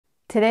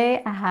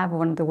Today, I have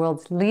one of the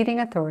world's leading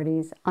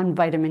authorities on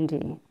vitamin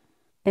D.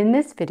 In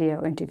this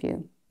video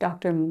interview,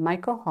 Dr.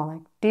 Michael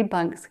Holick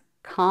debunks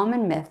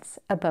common myths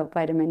about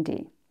vitamin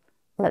D.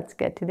 Let's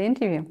get to the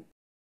interview.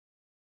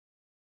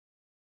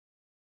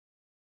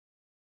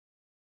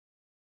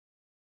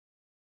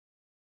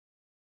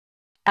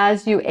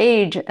 As you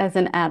age as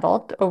an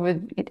adult,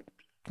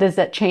 does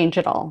that change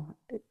at all?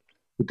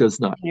 It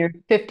does not. In your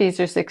 50s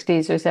or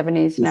 60s or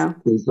 70s? No.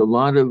 There's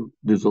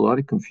a lot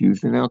of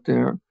confusion out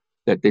there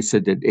that they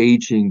said that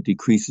aging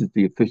decreases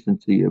the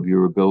efficiency of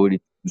your ability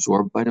to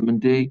absorb vitamin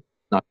D.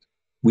 Not,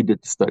 we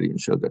did the study and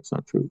showed that's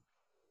not true.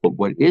 But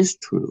what is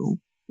true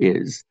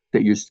is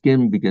that your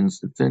skin begins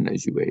to thin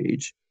as you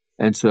age.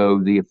 And so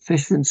the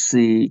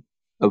efficiency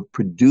of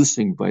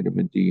producing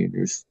vitamin D in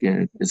your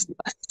skin is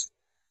less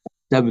at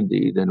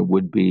 70 than it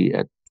would be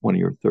at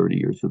 20 or 30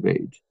 years of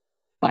age.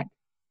 But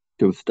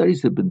there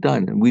studies have been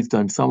done, and we've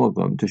done some of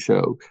them to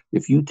show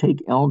if you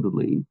take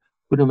elderly,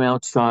 put them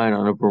outside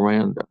on a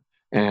veranda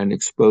and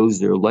expose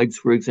their legs,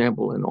 for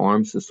example, and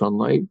arms to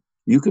sunlight,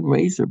 you can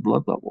raise their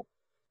blood level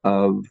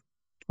of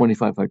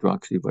 25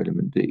 hydroxy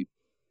vitamin D.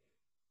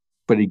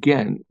 But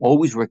again,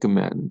 always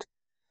recommend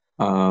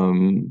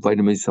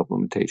vitamin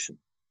supplementation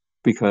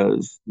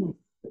because,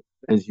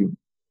 as you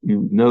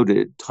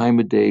noted, time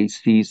of day,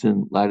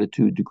 season,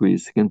 latitude, degree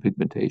of skin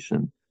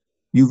pigmentation,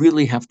 you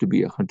really have to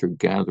be a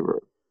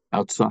hunter-gatherer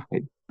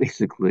outside,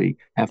 basically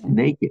half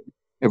naked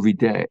every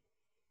day,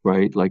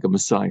 right? Like a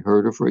Maasai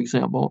herder, for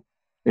example,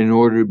 in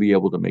order to be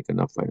able to make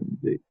enough vitamin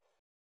D.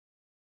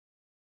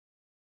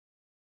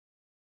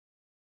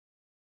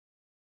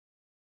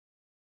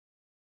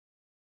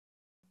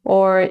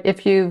 Or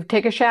if you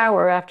take a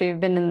shower after you've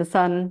been in the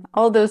sun,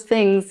 all those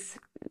things,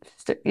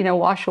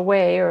 wash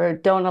away or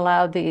don't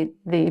allow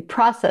the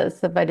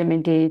process of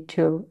vitamin D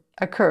to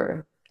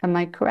occur. Am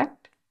I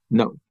correct?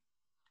 No.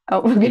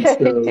 Oh, And so,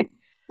 okay.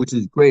 which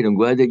is great. I'm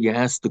glad that you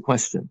asked the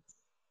question.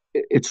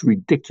 It's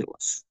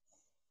ridiculous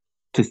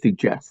to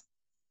suggest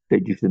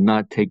that you should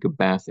not take a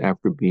bath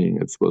after being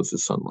exposed to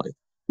sunlight.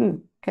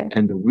 Okay.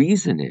 And the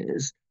reason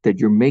is that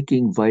you're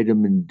making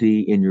vitamin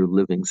D in your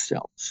living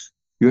cells.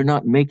 You're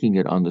not making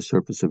it on the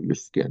surface of your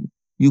skin.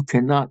 You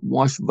cannot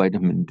wash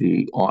vitamin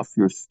D off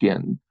your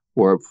skin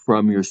or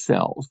from your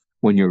cells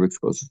when you're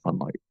exposed to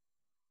sunlight.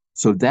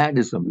 So that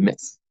is a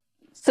myth.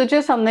 So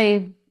just on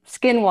the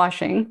skin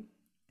washing,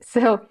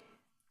 so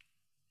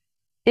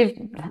if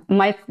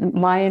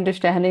my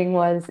understanding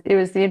was it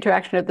was the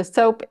interaction of the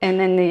soap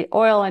and then the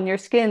oil on your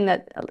skin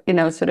that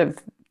sort of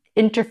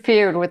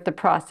interfered with the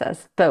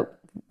process. So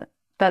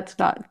that's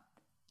not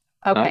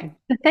okay.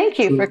 Thank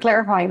you for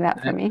clarifying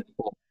that for me.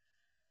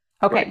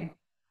 Okay, Right.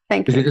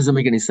 thank Because it you. doesn't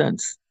make any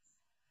sense.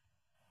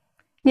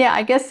 Yeah,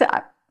 I guess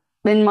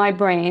in my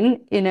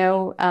brain, in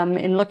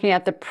looking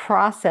at the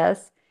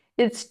process,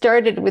 it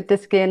started with the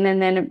skin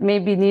and then it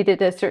maybe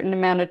needed a certain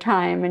amount of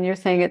time. And you're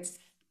saying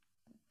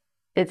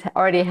it's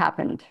already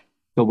happened.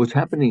 So what's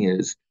happening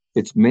is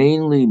it's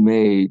mainly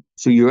made,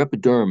 so your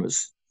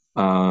epidermis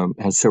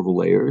has several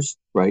layers,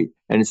 right?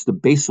 And it's the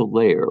basal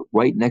layer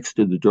right next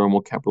to the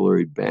dermal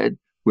capillary bed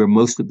where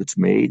most of it's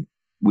made.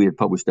 We had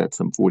published that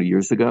some 40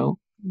 years ago.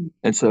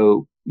 And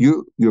so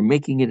you're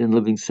making it in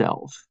living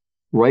cells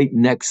right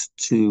next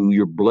to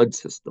your blood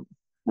system.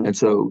 And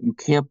so you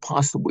can't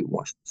possibly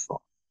wash this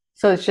off.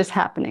 So it's just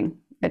happening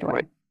midway.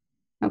 Right.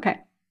 Okay.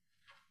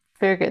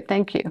 Very good.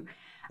 Thank you.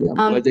 Yeah,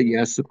 I'm glad that you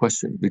asked the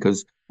question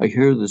because I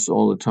hear this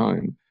all the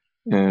time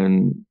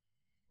and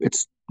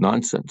it's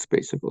nonsense,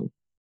 basically.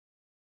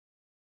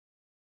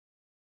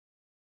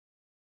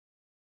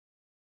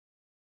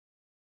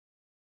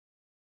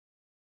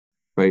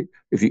 Right?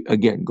 If you,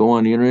 again, go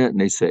on the internet and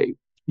they say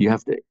you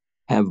have to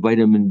have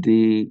vitamin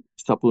D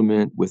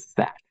supplement with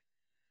fat,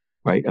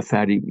 right? A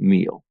fatty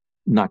meal.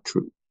 Not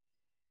true.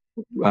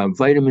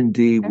 Vitamin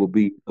D will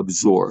be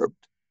absorbed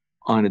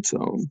on its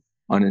own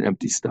on an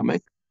empty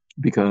stomach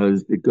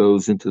because it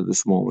goes into the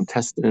small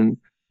intestine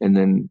and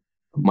then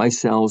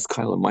micelles,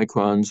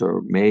 chylomicrons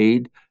are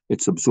made.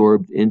 It's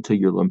absorbed into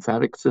your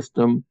lymphatic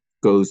system,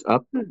 goes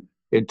up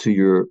into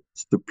your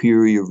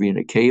superior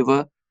vena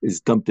cava, is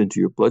dumped into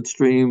your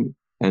bloodstream,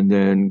 and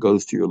then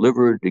goes to your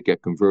liver to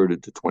get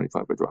converted to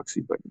 25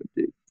 hydroxy vitamin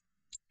D.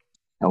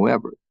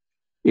 However,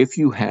 if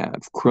you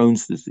have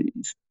Crohn's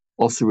disease,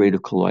 ulcerative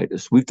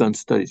colitis, we've done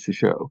studies to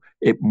show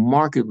it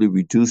markedly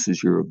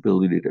reduces your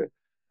ability to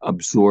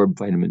absorb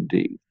vitamin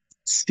D.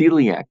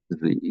 Celiac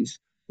disease,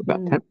 about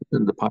 10%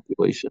 of the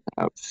population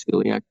have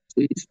celiac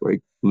disease,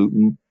 right?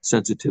 Gluten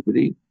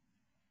sensitivity.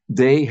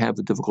 They have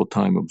a difficult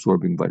time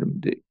absorbing vitamin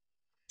D.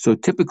 So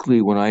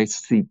typically when I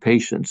see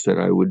patients that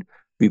I would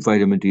be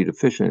vitamin D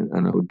deficient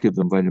and I would give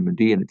them vitamin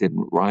D and it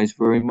didn't rise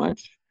very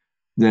much,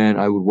 then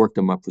I would work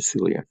them up for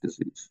celiac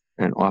disease.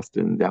 And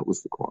often that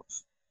was the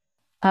cause.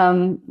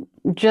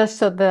 Just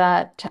so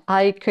that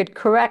I could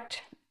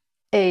correct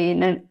a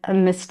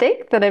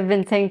mistake that I've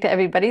been saying to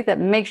everybody, that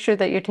make sure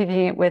that you're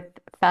taking it with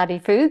fatty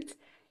foods.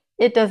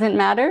 It doesn't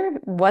matter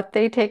what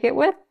they take it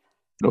with.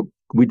 Nope.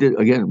 We did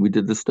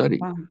the study.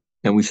 Wow.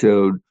 And we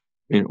showed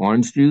in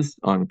orange juice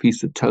on a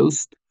piece of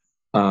toast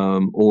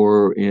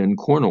or in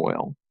corn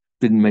oil.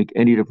 Didn't make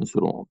any difference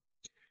at all.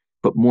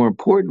 But more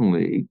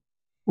importantly,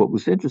 what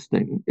was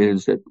interesting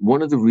is that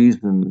one of the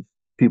reasons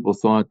people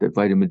thought that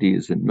vitamin D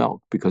is in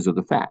milk because of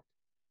the fat,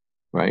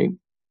 right?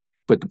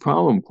 But the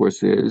problem, of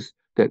course, is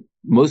that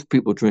most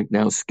people drink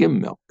now skim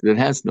milk that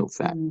has no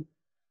fat. Mm.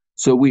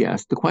 So we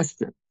asked the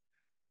question,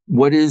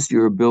 what is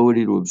your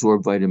ability to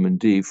absorb vitamin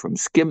D from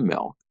skim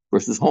milk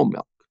versus whole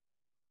milk?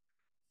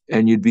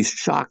 And you'd be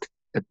shocked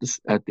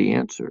at the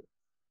answer,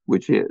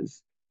 which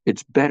is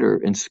it's better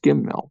in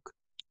skim milk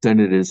than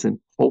it is in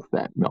whole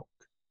fat milk.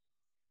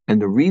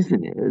 And the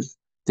reason is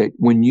that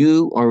when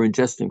you are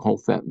ingesting whole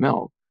fat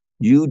milk,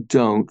 you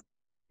don't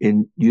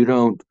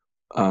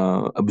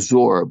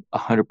absorb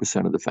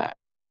 100% of the fat.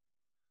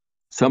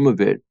 Some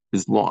of it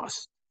is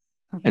lost,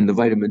 and Okay. the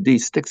vitamin D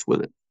sticks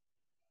with it.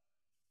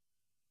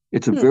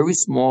 It's a Hmm. very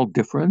small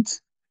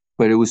difference,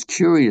 but it was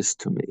curious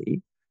to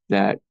me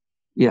that,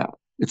 yeah,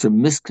 it's a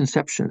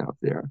misconception out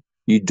there.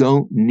 You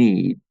don't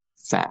need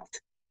fat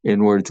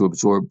in order to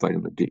absorb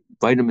vitamin D.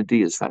 Vitamin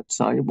D is fat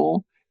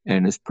soluble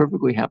and is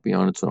perfectly happy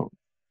on its own.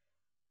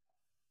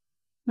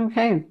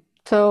 Okay.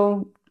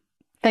 So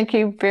thank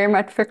you very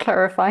much for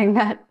clarifying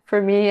that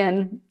for me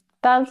and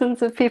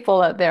thousands of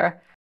people out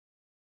there.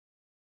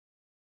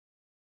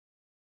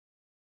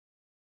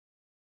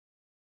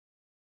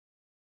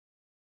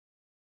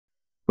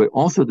 But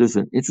also, there's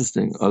an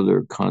interesting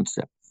other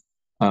concept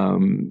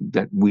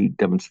that we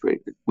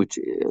demonstrated, which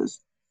is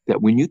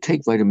that when you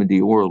take vitamin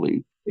D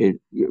orally, it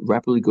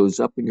rapidly goes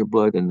up in your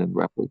blood and then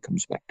rapidly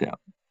comes back down.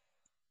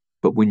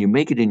 But when you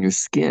make it in your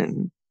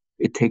skin,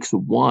 it takes a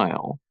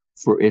while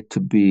for it to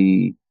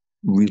be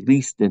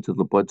released into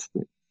the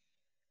bloodstream.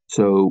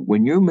 So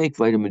when you make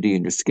vitamin D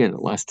in your skin,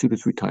 it lasts 2 to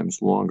 3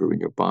 times longer in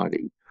your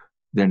body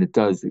than it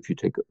does if you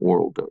take an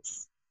oral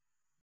dose.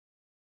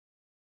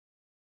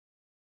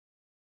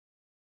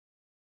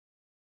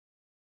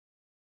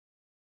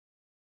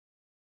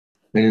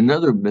 And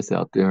another myth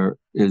out there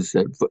is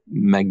that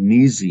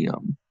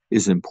magnesium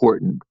is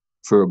important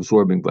for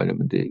absorbing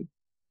vitamin D.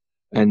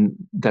 And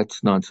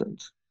that's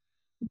nonsense.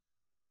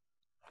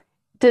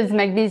 Does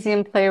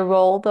magnesium play a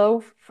role,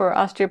 though, for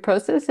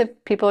osteoporosis if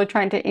people are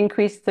trying to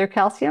increase their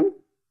calcium?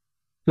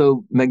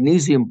 So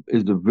magnesium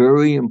is a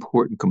very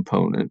important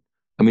component.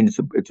 I mean,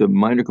 it's a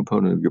minor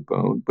component of your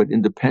bone, but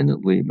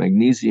independently,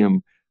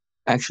 magnesium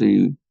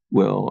actually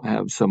will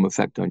have some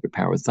effect on your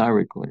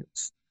parathyroid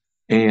glands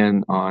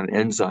and on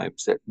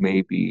enzymes that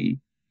may be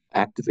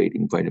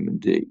activating vitamin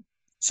D.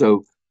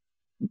 So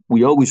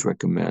we always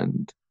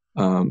recommend,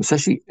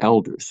 especially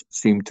elders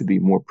seem to be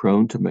more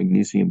prone to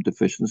magnesium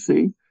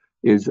deficiency,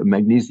 is a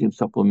magnesium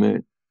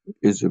supplement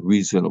is a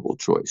reasonable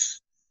choice,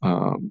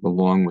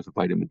 along with a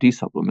vitamin D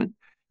supplement.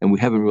 And we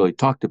haven't really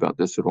talked about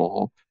this at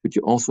all, but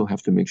you also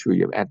have to make sure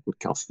you have adequate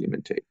calcium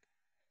intake.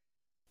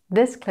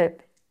 This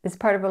clip is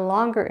part of a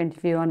longer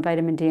interview on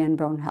vitamin D and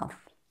bone health.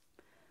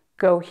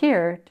 Go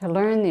here to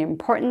learn the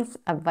importance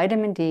of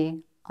vitamin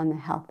D on the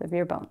health of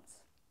your bones.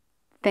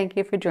 Thank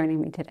you for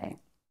joining me today.